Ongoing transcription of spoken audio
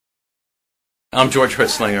I'm George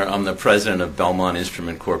Herzlinger. I'm the president of Belmont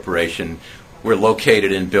Instrument Corporation. We're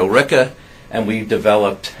located in Billerica, and we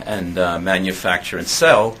developed and manufacture and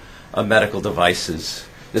sell medical devices.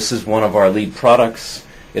 This is one of our lead products.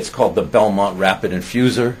 It's called the Belmont Rapid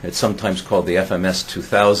Infuser. It's sometimes called the FMS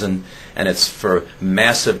 2000, and it's for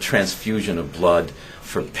massive transfusion of blood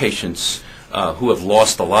for patients who have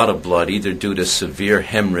lost a lot of blood, either due to severe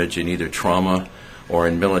hemorrhage in either trauma or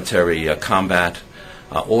in military combat,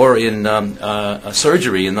 or in a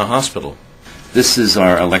surgery in the hospital. This is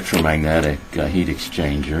our electromagnetic heat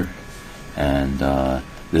exchanger, and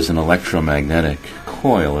there's an electromagnetic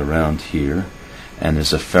coil around here, and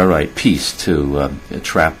there's a ferrite piece to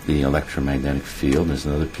trap the electromagnetic field. There's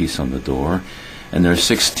another piece on the door, and there are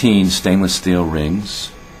 16 stainless steel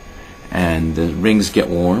rings, and the rings get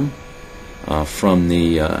warm from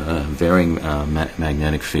the varying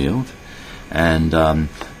magnetic field, and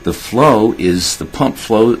the flow is the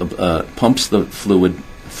pumps the fluid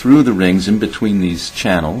through the rings in between these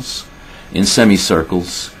channels in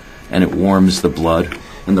semicircles, and it warms the blood.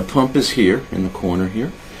 And the pump is here in the corner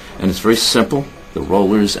here, and it's very simple. The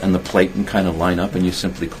rollers and the plate can kind of line up, and you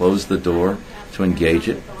simply close the door to engage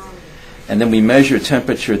it. And then we measure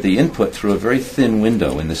temperature at the input through a very thin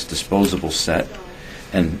window in this disposable set,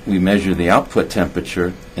 and we measure the output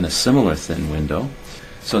temperature in a similar thin window.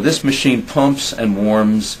 So this machine pumps and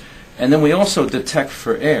warms, and then we also detect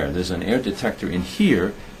for air. There's an air detector in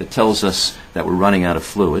here that tells us that we're running out of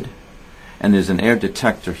fluid, and there's an air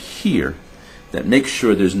detector here that makes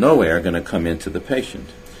sure there's no air going to come into the patient.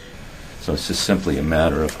 So it's just simply a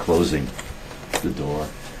matter of closing the door,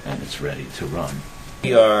 and it's ready to run.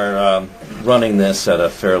 We are running this at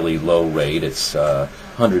a fairly low rate. It's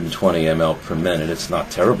 120 ml per minute. It's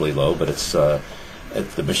not terribly low, but it's the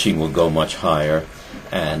machine will go much higher.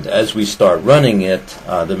 And as we start running it,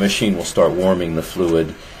 the machine will start warming the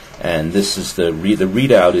fluid, and this is the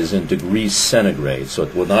readout is in degrees centigrade, so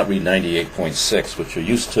it will not read 98.6, which you're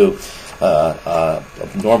used to.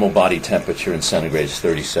 Normal body temperature in centigrade is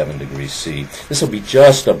 37 degrees C. This will be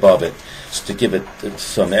just above it to give it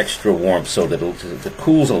some extra warmth so that it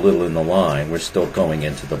cools a little in the line. We're still going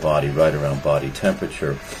into the body right around body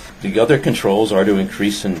temperature. The other controls are to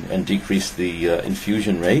increase and decrease the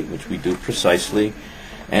infusion rate, which we do precisely.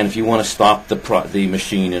 And if you want to stop the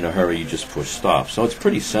machine in a hurry, you just push stop. So it's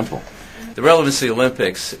pretty simple. The Relevancy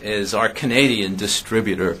Olympics is our Canadian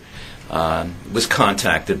distributor was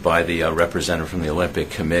contacted by the representative from the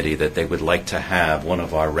Olympic Committee that they would like to have one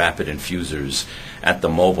of our rapid infusers at the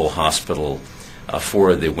mobile hospital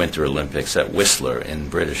for the Winter Olympics at Whistler in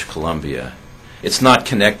British Columbia. It's not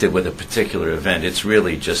connected with a particular event. It's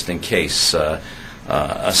really just in case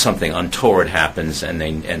something untoward happens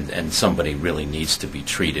and somebody really needs to be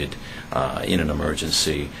treated in an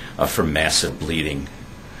emergency for massive bleeding.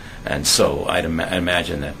 And so I'd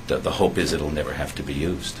imagine that the hope is it'll never have to be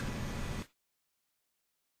used.